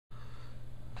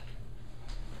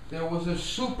there was a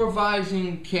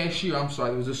supervising cashier.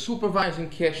 There was a supervising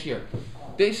cashier.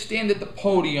 They stand at the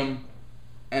podium,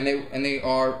 and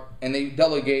they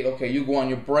delegate. Okay, you go on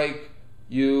your break.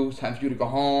 It's time for you to go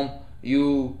home.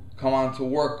 You come on to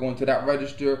work, go into that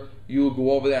register. You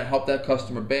go over there and help that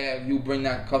customer bag. You bring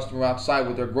that customer outside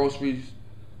with their groceries.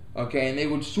 Okay, and they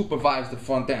would supervise the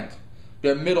front end.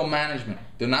 They're middle management.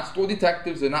 They're not store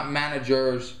detectives. They're not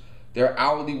managers. They're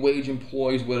hourly wage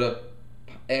employees with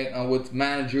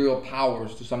managerial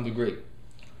powers to some degree.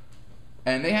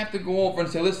 And they have to go over and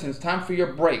say, listen, it's time for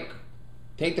your break.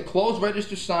 Take the closed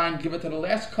register sign, give it to the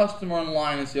last customer in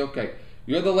line and say, okay,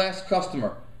 you're the last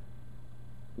customer.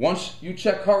 Once you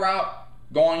check her out,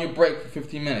 go on your break for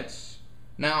 15 minutes.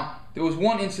 Now, there was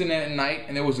one incident at night,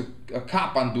 and there was a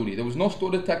cop on duty. There was no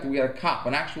store detective. We had a cop,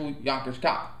 an actual Yonkers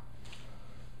cop.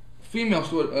 Female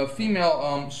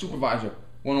supervisor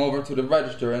went over to the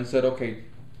register and said, okay,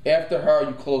 after her,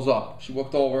 you close up. She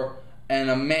walked over, and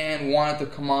a man wanted to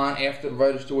come on after the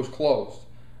register was closed.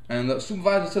 And the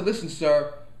supervisor said, listen,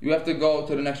 sir, you have to go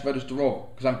to the next register over,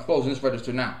 because I'm closing this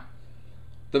register now.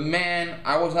 The man,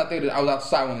 I was not there, I was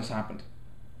outside when this happened.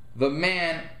 The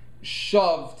man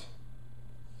shoved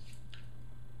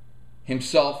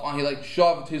himself on, he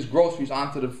shoved his groceries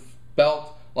onto the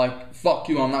belt, like, fuck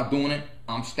you, I'm not doing it,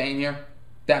 I'm staying here.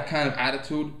 That kind of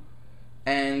attitude.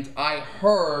 And I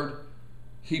heard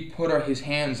he put his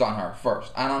hands on her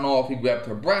first. I don't know if he grabbed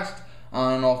her breast,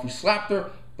 I don't know if he slapped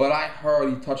her, but I heard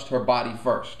he touched her body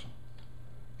first.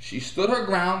 She stood her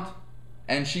ground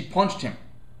and she punched him.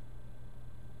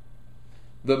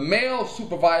 The male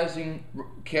supervising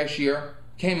cashier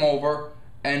came over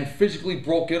and physically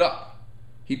broke it up.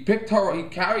 He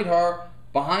carried her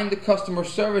behind the customer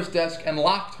service desk and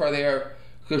locked her there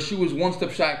because she was one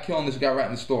step shy of killing this guy right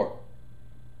in the store.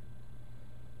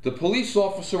 The police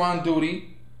officer on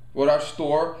duty with our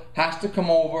store has to come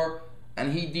over,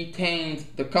 and he detained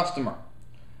the customer.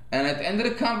 And at the end of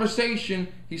the conversation,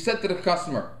 he said to the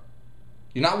customer,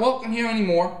 you're not welcome here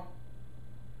anymore.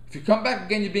 If you come back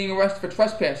again, you're being arrested for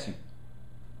trespassing.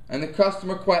 And the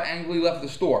customer quite angrily left the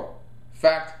store. In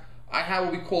fact, I have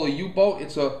what we call a U-boat.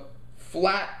 It's a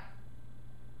flat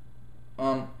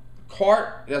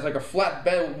cart. It has like a flat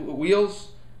bed with wheels,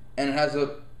 and it has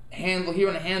a handle here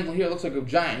and a handle here. It looks like a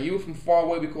giant U. From far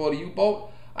away, we call it a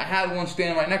U-boat. I had one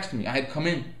standing right next to me. I had come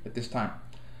in at this time.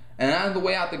 And on the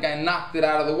way out, the guy knocked it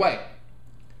out of the way.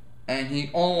 And he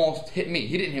almost hit me.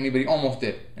 He didn't hit me, but he almost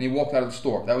did. And he walked out of the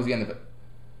store. That was the end of it.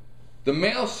 The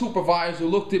male supervisor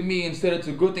looked at me and said it's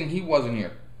a good thing he wasn't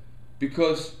here.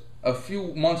 Because a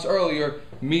few months earlier,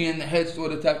 me and the head store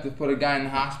detective put a guy in the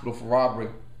hospital for robbery.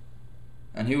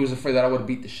 And he was afraid that I would have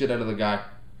beat the shit out of the guy.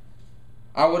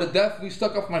 I would have definitely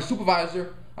stuck up for my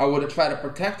supervisor. I would have tried to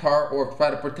protect her or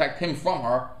tried to protect him from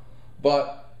her.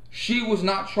 But she was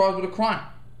not charged with a crime.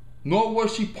 Nor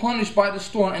was she punished by the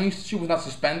store. She was not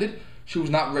suspended. She was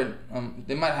not written.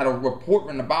 They might have had a report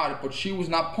written about it, but she was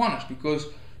not punished because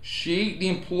she, the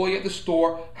employee at the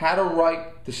store, had a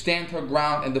right to stand her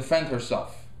ground and defend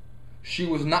herself. She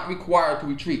was not required to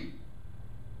retreat.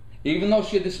 Even though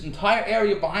she had this entire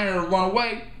area behind her to run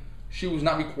away, she was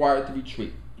not required to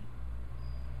retreat.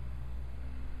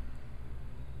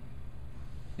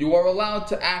 You are allowed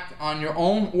to act on your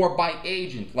own or by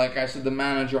agent, like I said, the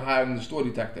manager hiring the store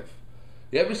detective.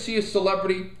 You ever see a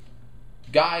celebrity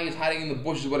guy is hiding in the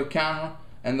bushes with a camera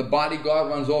and the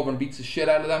bodyguard runs over and beats the shit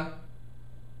out of them?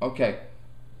 Okay,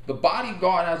 the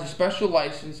bodyguard has a special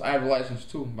license. I have a license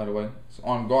too, by the way. It's an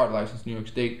on guard license, New York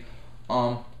State.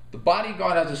 The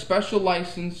bodyguard has a special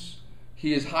license.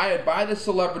 He is hired by the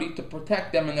celebrity to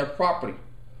protect them and their property.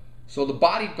 So the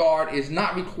bodyguard is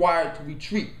not required to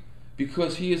retreat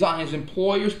because he is on his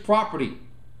employer's property.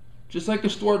 Just like a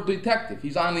store detective,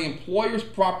 he's on the employer's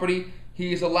property.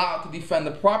 He is allowed to defend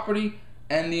the property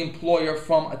and the employer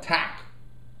from attack.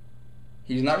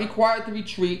 He's not required to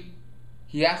retreat.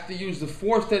 He has to use the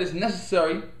force that is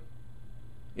necessary.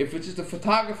 If it's just a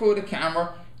photographer with a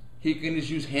camera, he can just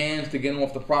use hands to get him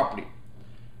off the property.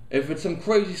 If it's some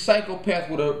crazy psychopath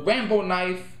with a Rambo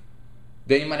knife,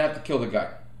 then you might have to kill the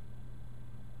guy.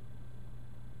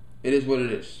 It is what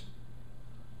it is.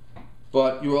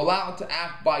 But you're allowed to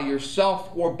act by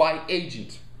yourself or by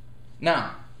agent.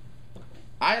 Now,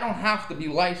 I don't have to be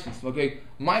licensed, okay?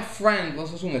 My friend,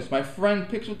 let's assume this, my friend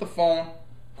picks up the phone,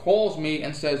 calls me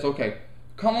and says, okay,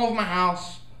 come over to my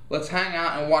house, let's hang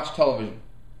out and watch television.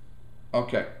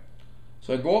 Okay.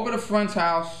 So I go over to a friend's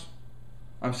house,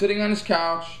 I'm sitting on his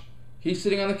couch, he's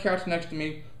sitting on the couch next to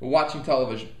me, we're watching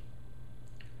television.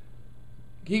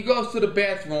 He goes to the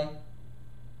bathroom,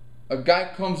 a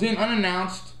guy comes in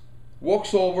unannounced,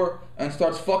 walks over and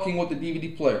starts fucking with the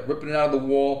DVD player, ripping it out of the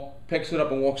wall, picks it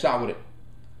up and walks out with it.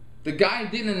 The guy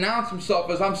didn't announce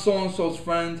himself as I'm so-and-so's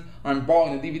friend, I'm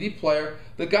borrowing the DVD player.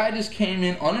 The guy just came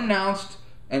in unannounced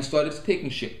and started taking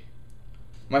shit.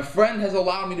 My friend has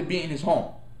allowed me to be in his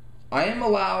home. I am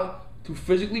allowed to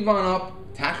physically run up,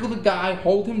 tackle the guy,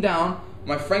 hold him down.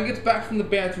 My friend gets back from the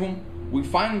bathroom, we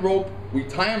find rope, we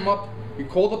tie him up, we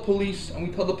call the police, and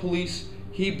we tell the police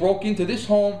he broke into this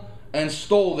home and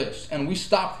stole this, and we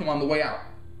stopped him on the way out.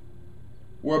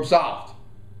 We're absolved.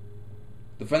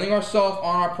 Defending ourselves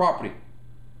on our property.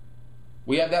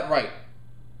 We have that right.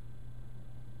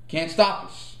 Can't stop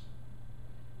us.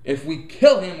 If we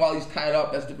kill him while he's tied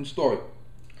up, that's a different story.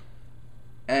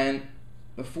 And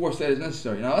the force that is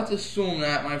necessary. Now let's assume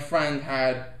that my friend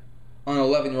had an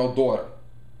 11-year-old daughter.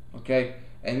 Okay?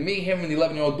 And me, him, and the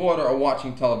 11-year-old daughter are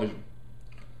watching television.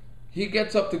 He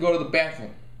gets up to go to the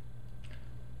bathroom.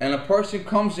 And a person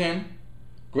comes in,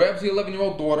 grabs the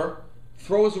 11-year-old daughter,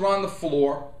 throws her on the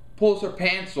floor, pulls her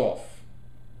pants off.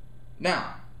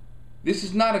 Now, this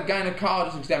is not a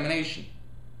gynecologist examination.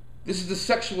 This is the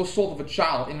sexual assault of a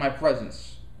child in my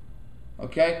presence.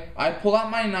 Okay? I pull out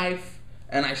my knife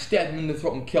and I stab him in the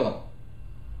throat and kill him.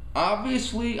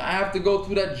 Obviously, I have to go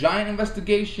through that giant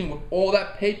investigation with all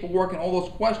that paperwork and all those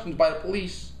questions by the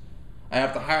police. I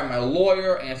have to hire my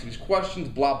lawyer, answer these questions,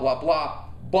 blah, blah, blah.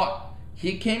 But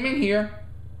he came in here,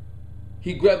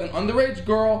 he grabbed an underage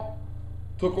girl,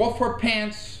 took off her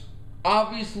pants.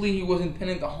 Obviously, he was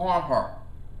intending to harm her.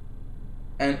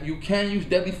 And you can use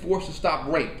deadly force to stop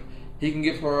rape. He can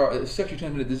give her a sexually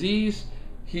transmitted disease.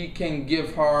 He can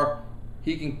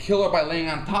kill her by laying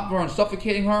on top of her and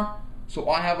suffocating her. So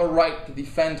I have a right to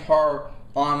defend her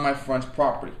on my friend's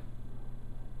property.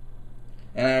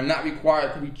 And I am not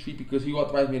required to retreat because he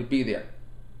authorized me to be there.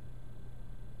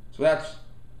 So that's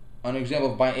an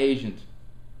example of by agent.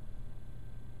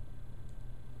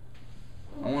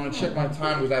 I want to check my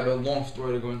time because I have a long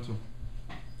story to go into.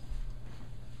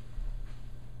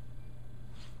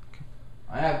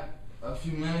 I have a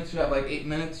few minutes. You have like 8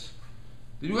 minutes.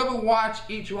 Did you ever watch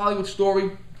Each Hollywood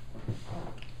Story?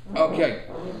 Okay.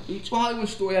 Each Hollywood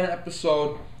Story had an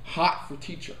episode, Hot for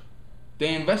Teacher.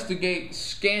 They investigate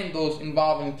scandals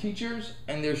involving teachers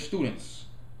and their students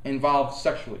involved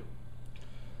sexually.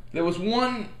 There was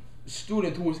one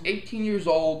student who was 18 years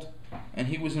old and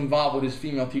he was involved with his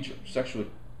female teacher sexually.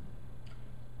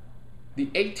 The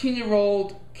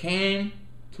 18-year-old came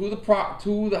to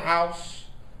the house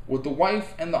with the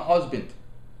wife and the husband.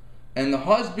 And the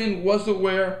husband was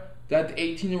aware that the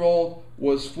 18-year-old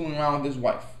was fooling around with his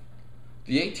wife.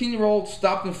 The 18-year-old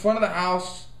stopped in front of the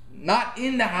house, not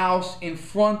in the house, in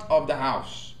front of the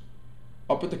house,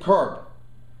 up at the curb.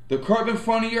 The curb in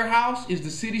front of your house is the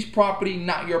city's property,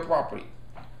 not your property.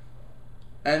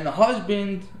 And the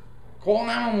husband called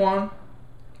 911,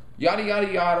 yada,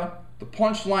 yada, yada. The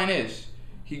punchline is,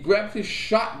 he grabbed his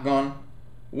shotgun,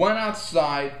 went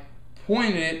outside,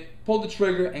 pointed it, pulled the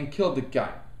trigger, and killed the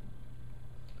guy.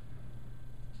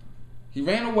 He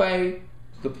ran away.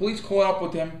 The police caught up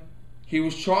with him. He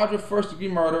was charged with first-degree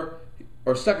murder,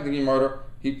 or second-degree murder.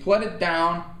 He pled it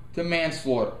down to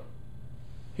manslaughter.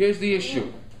 Here's the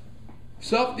issue.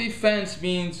 Self-defense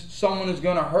means someone is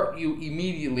going to hurt you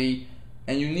immediately,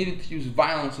 and you needed to use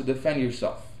violence to defend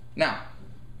yourself. Now,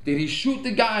 did he shoot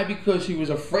the guy because he was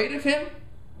afraid of him?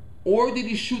 Or did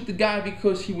he shoot the guy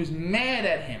because he was mad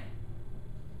at him?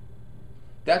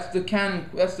 That's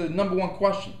the number one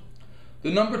question. The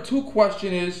number two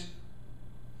question is,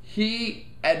 he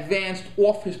advanced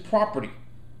off his property.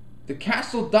 The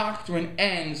castle doctrine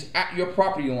ends at your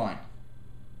property line.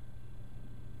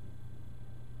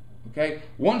 Okay?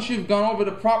 Once you've gone over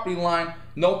the property line,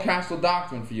 no castle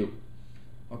doctrine for you.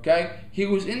 Okay? He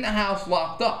was in the house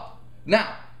locked up.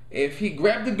 Now, if he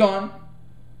grabbed the gun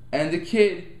and the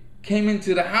kid came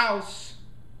into the house,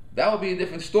 that would be a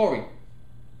different story.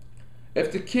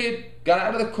 If the kid got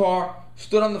out of the car,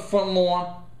 stood on the front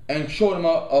lawn, and showed him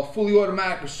a fully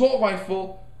automatic assault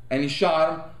rifle, and he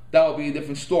shot him, that would be a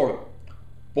different story.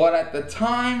 But at the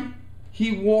time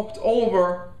he walked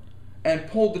over and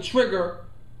pulled the trigger,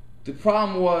 the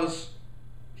problem was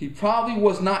he probably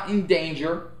was not in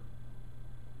danger.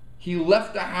 He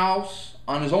left the house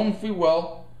on his own free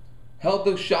will, held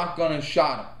the shotgun and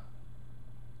shot him.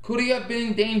 Could he have been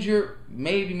in danger?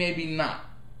 Maybe, maybe not.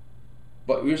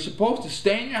 But you're supposed to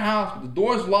stay in your house with the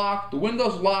doors locked, the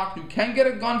windows locked. You can get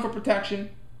a gun for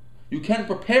protection. You can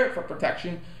prepare it for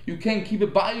protection. You can keep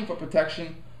it by you for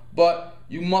protection. But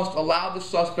you must allow the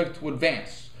suspect to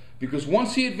advance. Because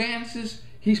once he advances,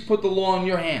 he's put the law in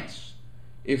your hands.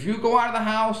 If you go out of the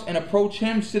house and approach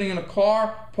him sitting in a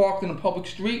car parked in a public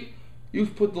street,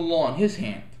 You've put the law in his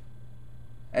hand.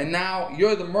 And now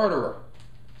you're the murderer.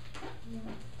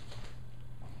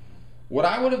 What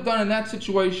I would have done in that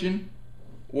situation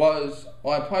was,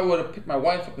 well, I probably would have picked my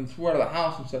wife up and threw her out of the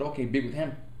house and said, okay, be with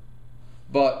him.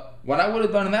 But what I would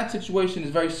have done in that situation is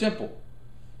very simple.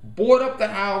 Board up the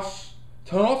house,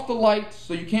 turn off the lights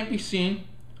so you can't be seen,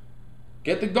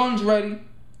 get the guns ready,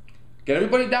 get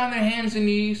everybody down their hands and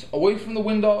knees, away from the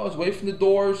windows, away from the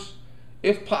doors.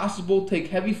 If possible, take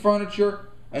heavy furniture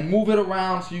and move it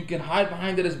around so you can hide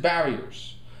behind it as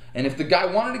barriers. And if the guy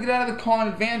wanted to get out of the car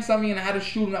and advance on me and I had to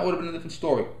shoot him, that would have been a different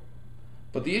story.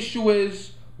 But the issue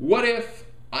is, what if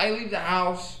I leave the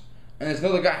house and there's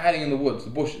another guy hiding in the woods, the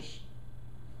bushes?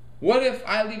 What if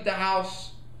I leave the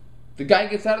house, the guy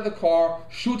gets out of the car,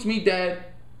 shoots me dead,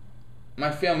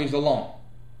 my family's alone?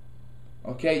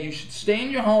 Okay, you should stay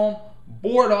in your home,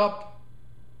 board up.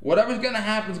 Whatever's going to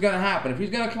happen is going to happen. If he's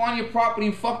going to come on your property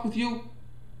and fuck with you,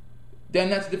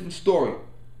 then that's a different story.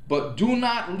 But do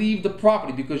not leave the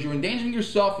property because you're endangering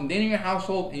yourself, endangering your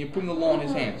household, and you're putting the law in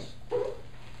his hands.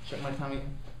 Check my time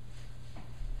again.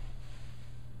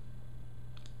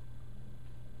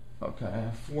 Okay, I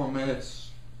have 4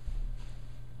 minutes.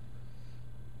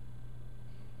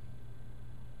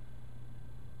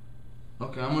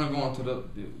 Okay, I'm going to go into the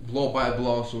blow by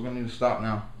blow, so we're going to need to stop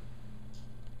now.